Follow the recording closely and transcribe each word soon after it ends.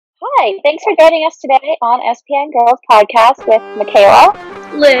Hi, thanks for joining us today on SPN Girls Podcast with Michaela,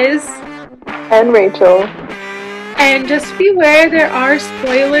 Liz, and Rachel. And just beware, there are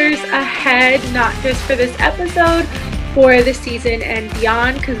spoilers ahead, not just for this episode, for the season and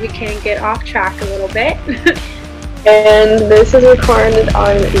beyond, because we can get off track a little bit. And this is recorded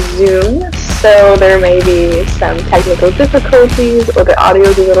on Zoom, so there may be some technical difficulties or the audio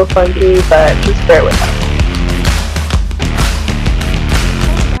is a little funky, but just bear with us.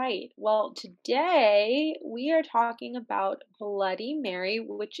 Well, today we are talking about Bloody Mary,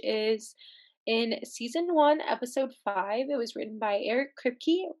 which is in season 1, episode 5. It was written by Eric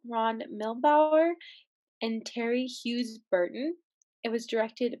Kripke, Ron Milbauer, and Terry Hughes Burton. It was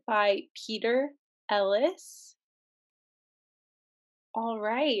directed by Peter Ellis. All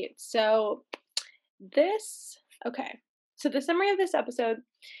right, so the summary of this episode.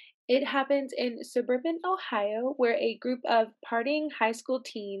 It happens in suburban Ohio, where a group of partying high school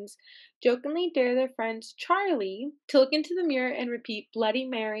teens jokingly dare their friend Charlie to look into the mirror and repeat Bloody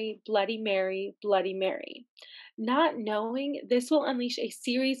Mary, Bloody Mary, Bloody Mary, not knowing this will unleash a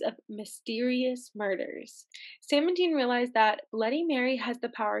series of mysterious murders. Sam and Dean realize that Bloody Mary has the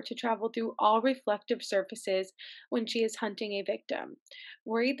power to travel through all reflective surfaces when she is hunting a victim.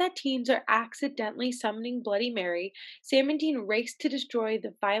 Worried that teens are accidentally summoning Bloody Mary, Sam and Dean race to destroy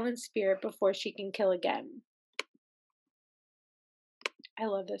the violent spirit before she can kill again. I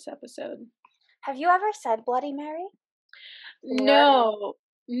love this episode. Have you ever said Bloody Mary? No.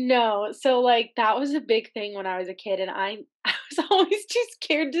 So that was a big thing when I was a kid, and I was always too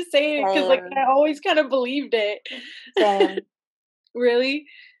scared to say it because I always kind of believed it. Same. Really?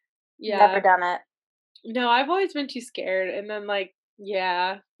 Yeah. Never done it. No, I've always been too scared, and then no.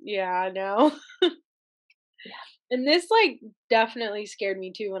 Yeah. And this definitely scared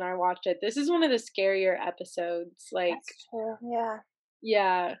me too when I watched it. This is one of the scarier episodes. That's true. Yeah.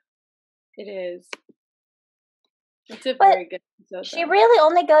 Yeah, it is. It's a very good episode. She really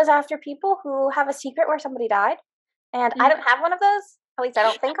only goes after people who have a secret where somebody died, and I don't have one of those. At least I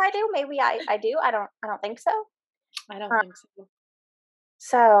don't think I do. Maybe I do. I don't think so. I don't think so.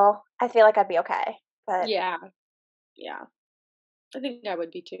 So I feel like I'd be okay. But yeah, I think I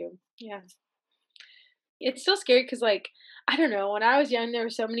would be too. Yeah. It's still scary because, I don't know, when I was young, there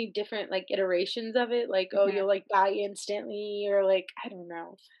were so many different, iterations of it. Oh, you'll, die instantly, or, I don't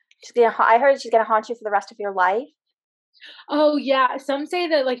know. I heard she's gonna haunt you for the rest of your life. Oh, yeah. Some say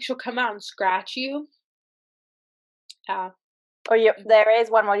that, she'll come out and scratch you. Yeah. Or there is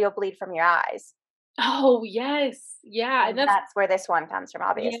one where you'll bleed from your eyes. Oh, yes. Yeah. And that's where this one comes from,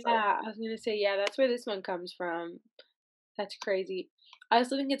 obviously. Yeah, I was going to say, yeah, that's where this one comes from. That's crazy. I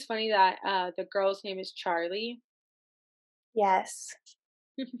also think it's funny that the girl's name is Charlie. Yes.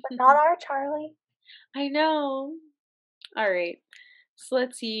 But not our Charlie. I know. All right. So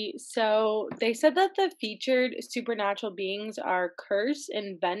let's see. So they said that the featured supernatural beings are Curse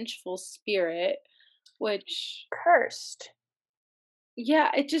and Vengeful Spirit, which... Cursed. Yeah,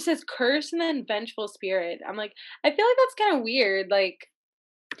 it just says Curse and then Vengeful Spirit. I'm I feel like that's kind of weird.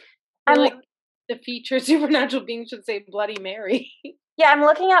 The featured supernatural being should say Bloody Mary. Yeah, I'm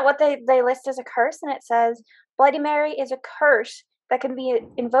looking at what they list as a curse, and it says Bloody Mary is a curse that can be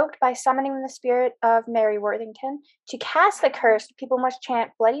invoked by summoning the spirit of Mary Worthington. To cast the curse, people must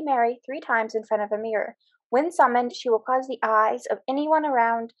chant Bloody Mary 3 times in front of a mirror. When summoned, she will cause the eyes of anyone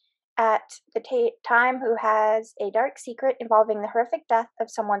around at the time who has a dark secret involving the horrific death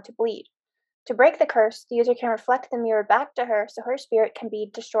of someone to bleed. To break the curse, the user can reflect the mirror back to her so her spirit can be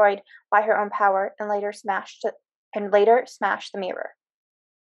destroyed by her own power and later smash the mirror.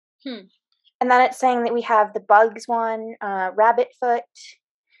 And then it's saying that we have the bugs one, rabbit foot,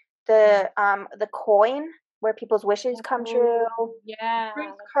 the coin where people's wishes come true. Yeah.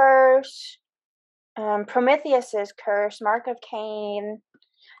 Curse, Prometheus's curse, Mark of Cain.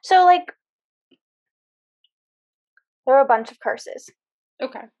 So there are a bunch of curses.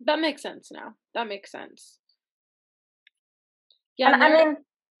 Okay, that makes sense now. That makes sense. Yeah, and I mean,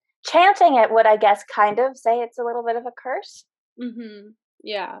 chanting it would, I guess, kind of say it's a little bit of a curse.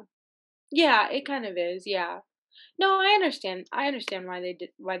 Yeah. Yeah, it kind of is. Yeah. No, I understand. I understand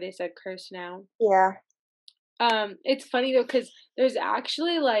why they said curse now. Yeah. It's funny though because there's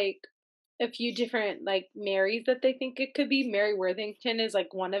actually a few different Marys that they think it could be. Mary Worthington is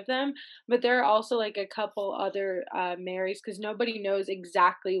one of them, but there are also a couple other Marys because nobody knows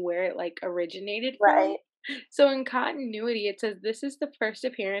exactly where it originated from. Right. So in continuity, it says this is the first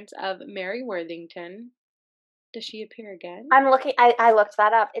appearance of Mary Worthington. Does she appear again? I'm looking. I looked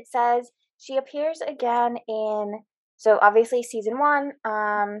that up. It says she appears again in obviously season 1.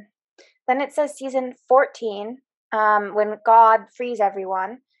 Then it says season 14 when God frees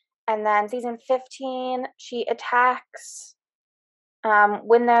everyone. And then season 15, she attacks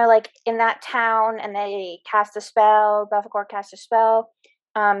when they're like in that town and they cast a spell. Belphegor casts a spell.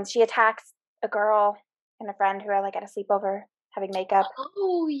 She attacks a girl and a friend who are like at a sleepover having makeup.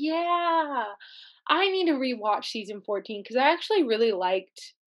 Oh yeah, I need to rewatch season 14 because I actually really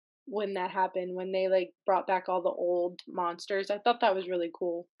liked when that happened, when they like brought back all the old monsters. I thought that was really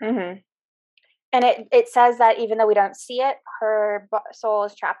cool. Mm-hmm. And it says that even though we don't see it, her soul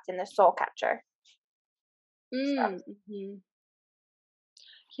is trapped in the soul catcher. Mm-hmm.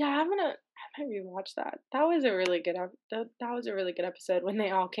 Yeah, I'm gonna rewatch that. That was a really good that was a really good episode when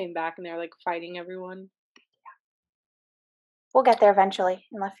they all came back and they're like fighting everyone. We'll get there eventually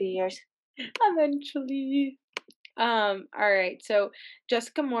in a few years. Eventually. All right. So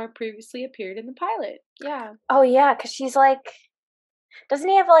Jessica Moore previously appeared in the pilot. Yeah. Oh yeah, because she's like, doesn't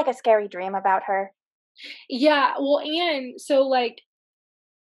he have like a scary dream about her? Yeah. Well, and so like,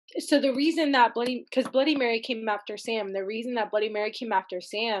 so the reason that Bloody Mary came after Sam, the reason that Bloody Mary came after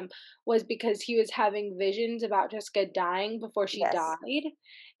Sam was because he was having visions about Jessica dying before she died.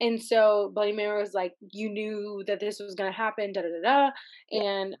 And so Bloody Mary was like, you knew that this was going to happen, da da da da.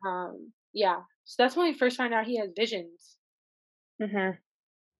 And yeah. So that's when we first find out he has visions. Mm-hmm. And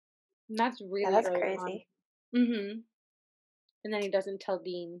that's really that's crazy. Mm-hmm. And then he doesn't tell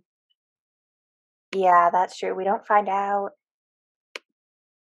Dean. Yeah, that's true. We don't find out.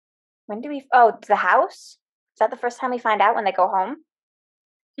 When do we? Oh, the house? Is that the first time we find out when they go home?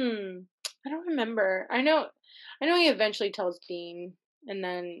 I don't remember. I know he eventually tells Dean, and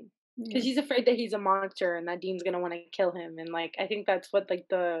then because he's afraid that he's a monster and that Dean's gonna want to kill him, and like I think that's what like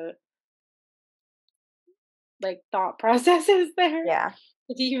the like thought process is there. Yeah.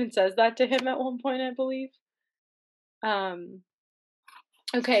 He even says that to him at one point, I believe.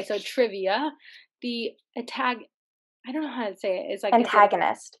 Okay, so trivia. The I don't know how to say it. It's like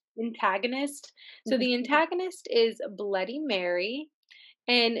antagonist. Antagonist. So the antagonist is Bloody Mary,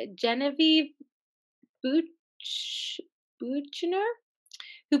 and Genevieve Buchner,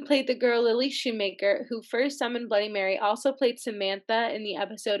 who played the girl Lily Shoemaker, who first summoned Bloody Mary, also played Samantha in the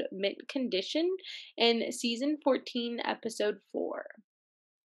episode Mint Condition in season 14, episode 4.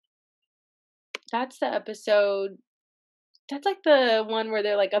 That's the episode. That's like the one where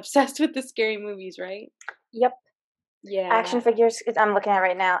they're like obsessed with the scary movies, right? Yep. Yeah. Action figures, I'm looking at it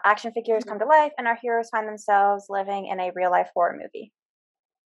right now. Action figures come to life and our heroes find themselves living in a real life horror movie.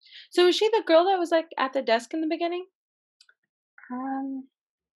 So is she the girl that was like at the desk in the beginning?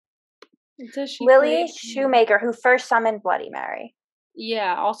 Lily Shoemaker, who first summoned Bloody Mary.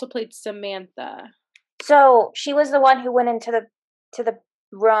 Yeah, also played Samantha. So she was the one who went into the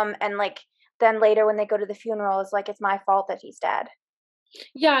room and like then later when they go to the funeral is like, it's my fault that he's dead.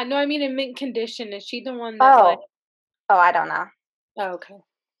 Yeah, no, I mean in Mint Condition. Is she the one that Oh, I don't know. Oh, okay.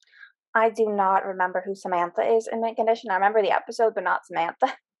 I do not remember who Samantha is in Mint Condition. I remember the episode, but not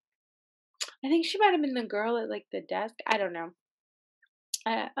Samantha. I think she might have been the girl at like the desk. I don't know.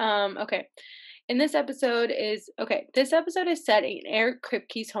 Okay. And this episode is set in Eric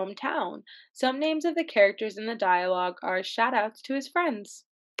Kripke's hometown. Some names of the characters in the dialogue are shout outs to his friends.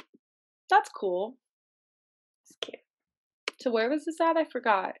 That's cool. It's cute. So where was this at? I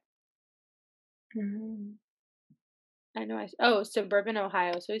forgot. I know suburban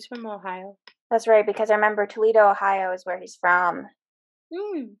Ohio. So he's from Ohio. That's right, because I remember Toledo, Ohio is where he's from.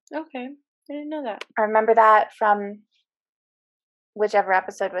 Okay. I didn't know that. I remember that from whichever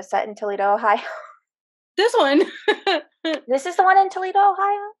episode was set in Toledo, Ohio. This one. This is the one in Toledo,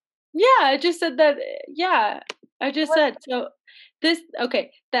 Ohio? Yeah, I just said that. Yeah, I just said. So the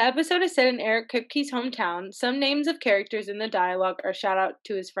episode is set in Eric Kripke's hometown. Some names of characters in the dialogue are shout out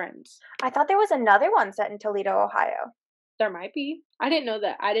to his friends. I thought there was another one set in Toledo, Ohio. There might be. I didn't know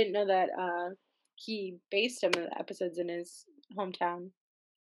that. He based some of the episodes in his hometown.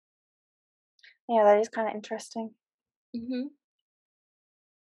 Yeah, that is kind of interesting.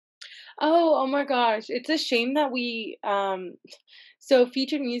 Oh my gosh. It's a shame that we so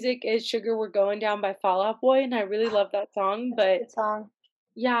featured music is Sugar We're Going Down by Fall Out Boy, and I really love that song, but good song.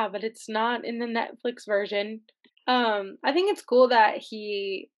 Yeah, but it's not in the Netflix version. I think it's cool that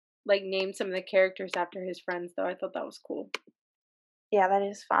he like named some of the characters after his friends though. I thought that was cool. Yeah, that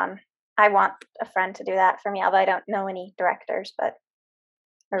is fun. I want a friend to do that for me, although I don't know any directors or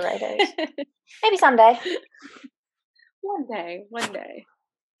writers. Maybe someday. One day.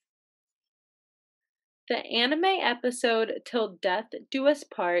 The anime episode Till Death Do Us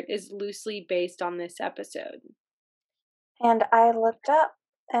Part is loosely based on this episode. And I looked up,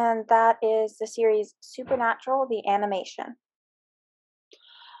 and that is the series Supernatural, the animation.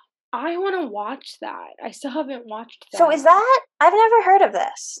 I want to watch that. I still haven't watched that. So is that? I've never heard of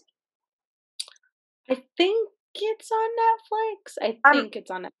this. I think it's on Netflix. I'm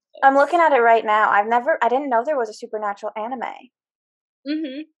I'm looking at it right now. I didn't know there was a Supernatural anime.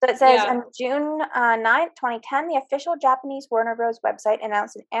 Mhm. So it says Yeah. on June 9th, 2010, the official Japanese Warner Bros. Website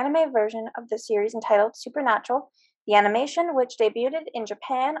announced an anime version of the series entitled Supernatural. The animation, which debuted in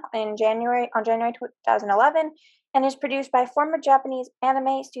Japan on January 2011, and is produced by former Japanese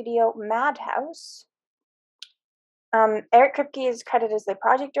anime studio Madhouse. Eric Kripke is credited as the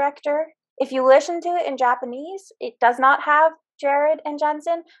project director. If you listen to it in Japanese, it does not have Jared and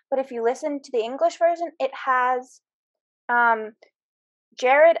Jensen, but if you listen to the English version, it has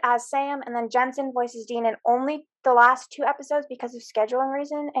Jared as Sam, and then Jensen voices Dean in only the last 2 episodes because of scheduling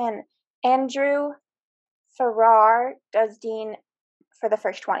reason, and Andrew Farrar does Dean for the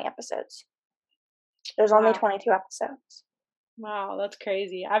first 20 episodes. There's only Wow. 22 episodes. Wow, that's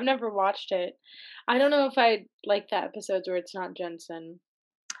crazy. I've never watched it. I don't know if I like the episodes where it's not Jensen.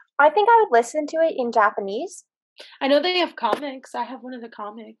 I think I would listen to it in Japanese. I know they have comics. I have one of the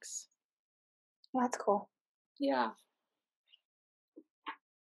comics. Oh, that's cool. Yeah.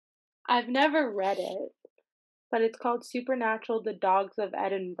 I've never read it, but it's called Supernatural: The Dogs of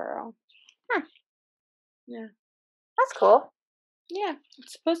Edinburgh. Hmm. Yeah. That's cool. Yeah,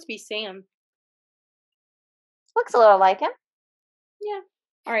 it's supposed to be Sam. Looks a little like him. Yeah.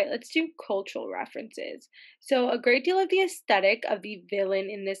 All right, let's do cultural references. So, a great deal of the aesthetic of the villain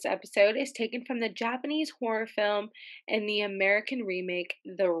in this episode is taken from the Japanese horror film and the American remake,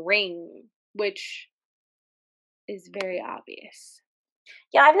 The Ring, which is very obvious.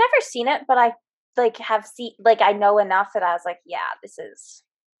 Yeah, I've never seen it, but I have seen I know enough that I was like, yeah, this is.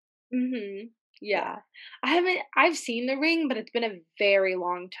 Mhm. Yeah. I've seen The Ring, but it's been a very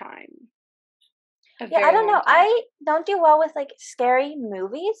long time. Yeah, I don't know. I don't do well with scary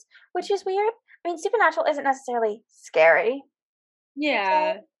movies, which is weird. I mean, Supernatural isn't necessarily scary.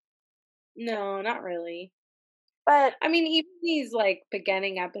 Yeah. No, not really. But I mean, even these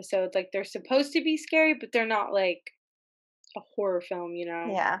beginning episodes, they're supposed to be scary, but they're not like a horror film, you know?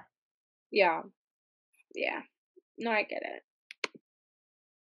 yeah. Yeah. Yeah. No, I get it.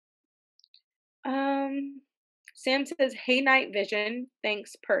 Sam says, "Hey, night vision.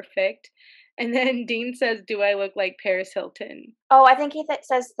 Thanks, perfect." And then Dean says, "Do I look like Paris Hilton?" Oh, I think he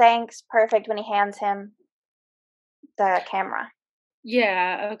says thanks, perfect when he hands him the camera.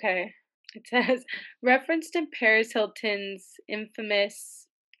 Yeah, okay. It says, reference to Paris Hilton's infamous.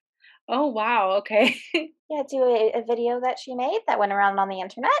 Oh, wow, okay. Yeah, do a video that she made that went around on the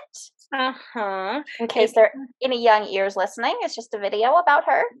internet. Uh-huh. In case there are any young ears listening, it's just a video about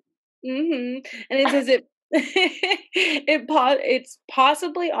her. And it says it's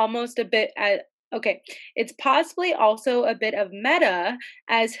possibly almost a bit it's possibly also a bit of meta,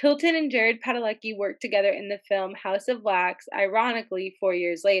 as Hilton and Jared Padalecki worked together in the film House of Wax, ironically 4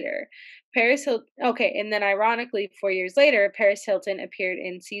 years later. And then ironically 4 years later, Paris Hilton appeared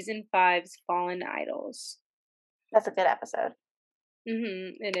in season 5's Fallen Idols. That's a good episode.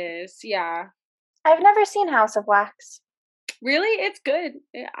 It is. Yeah. I've never seen House of Wax. Really? It's good.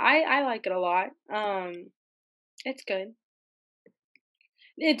 I like it a lot. It's good.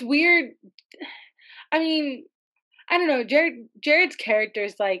 It's weird. I mean, I don't know. Jared's character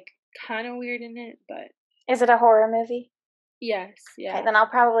is kind of weird in it, but is it a horror movie? Yes. Yeah. Okay, then I'll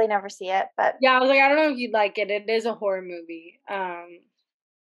probably never see it. But yeah, I was I don't know if you'd like it. It is a horror movie.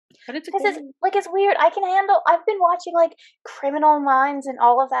 But it's because it's weird. I can handle. I've been watching Criminal Minds and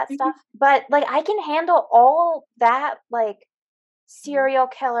all of that stuff, but I can handle all that serial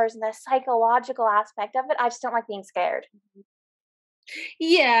killers and the psychological aspect of it. I just don't like being scared.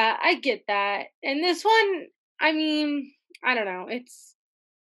 Yeah, I get that. And this one, I mean, I don't know. It's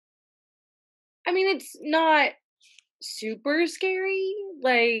not super scary.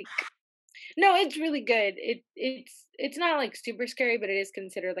 No, it's really good. It's not super scary, but it is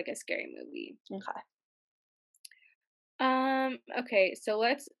considered a scary movie. Okay. Okay, so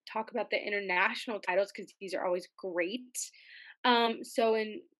let's talk about the international titles because these are always great. So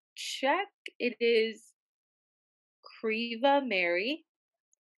in Czech, it is Kriva Mary.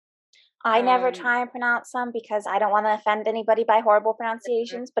 I never try and pronounce them because I don't want to offend anybody by horrible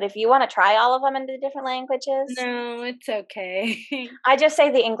pronunciations. But if you want to try all of them into different languages, no, it's okay. I just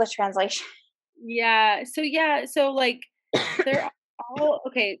say the English translation. Yeah. So they're all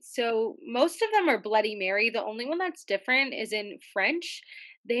okay. So most of them are Bloody Mary. The only one that's different is in French.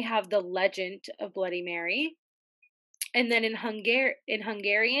 They have the Legend of Bloody Mary. And then in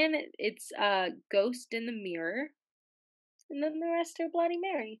Hungarian, it's Ghost in the Mirror. And then the rest are Bloody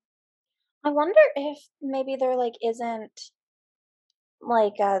Mary. I wonder if maybe there isn't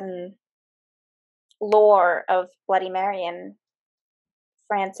lore of Bloody Mary in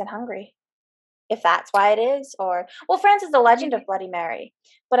France and Hungary. if that's why it is, or well, France is the legend of Bloody Mary,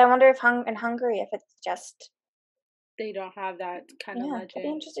 but I wonder if in Hungary if it's just they don't have that kind of legend. It'd be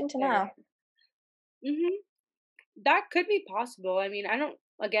interesting to know. That could be possible. I mean, I don't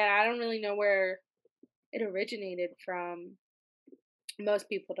really know where it originated from. Most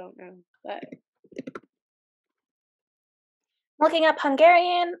people don't know, but looking up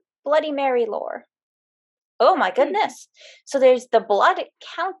Hungarian Bloody Mary lore. Oh my goodness. So there's the Blood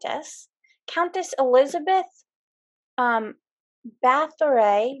Countess, Countess Elizabeth Bathory,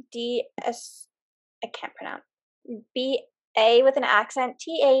 I can't pronounce, B-A with an accent,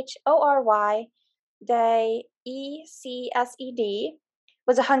 Thory, de E-C-S-E-D,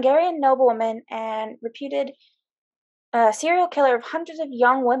 was a Hungarian noblewoman and reputed serial killer of hundreds of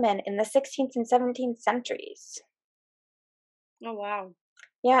young women in the 16th and 17th centuries. Oh, wow.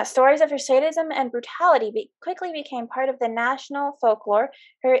 Yeah, stories of her sadism and brutality quickly became part of the national folklore,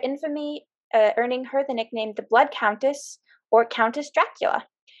 her infamy earning her the nickname the Blood Countess or Countess Dracula.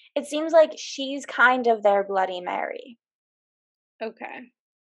 It seems like she's kind of their Bloody Mary. Okay.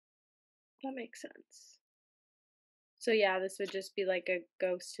 That makes sense. So yeah, this would just be like a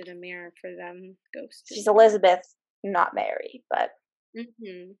ghost in a mirror for them. She's Elizabeth, not Mary, but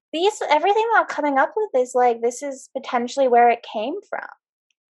everything that I'm coming up with is like, this is potentially where it came from.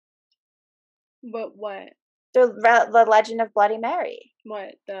 But what? The legend of Bloody Mary.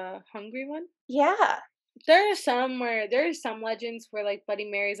 What, the Hungry one? Yeah. There's some legends where like Bloody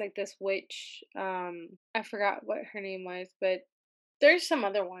Mary's like this witch. I forgot what her name was, but there's some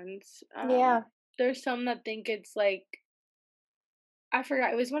other ones. Yeah. There's some that think it's like, I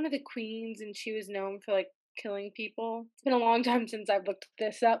forgot, it was one of the queens and she was known for like killing people. It's been a long time since I've looked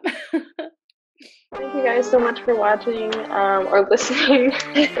this up. Thank you guys so much for watching or listening,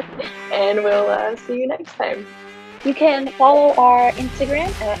 and we'll see you next time. You can follow our Instagram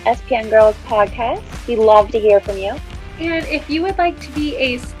at SPN Girls Podcast. We'd love to hear from you. And if you would like to be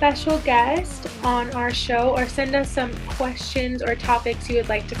a special guest on our show or send us some questions or topics you would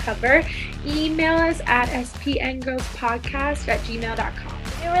like to cover, email us at spngirlspodcast@gmail.com.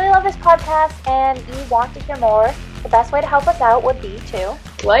 If you really love this podcast and you want to hear more, the best way to help us out would be to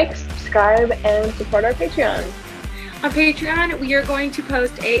like, subscribe, and support our Patreon. On Patreon, we are going to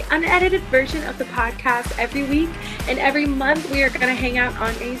post a unedited version of the podcast every week, and every month we are going to hang out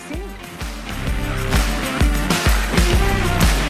on a Zoom.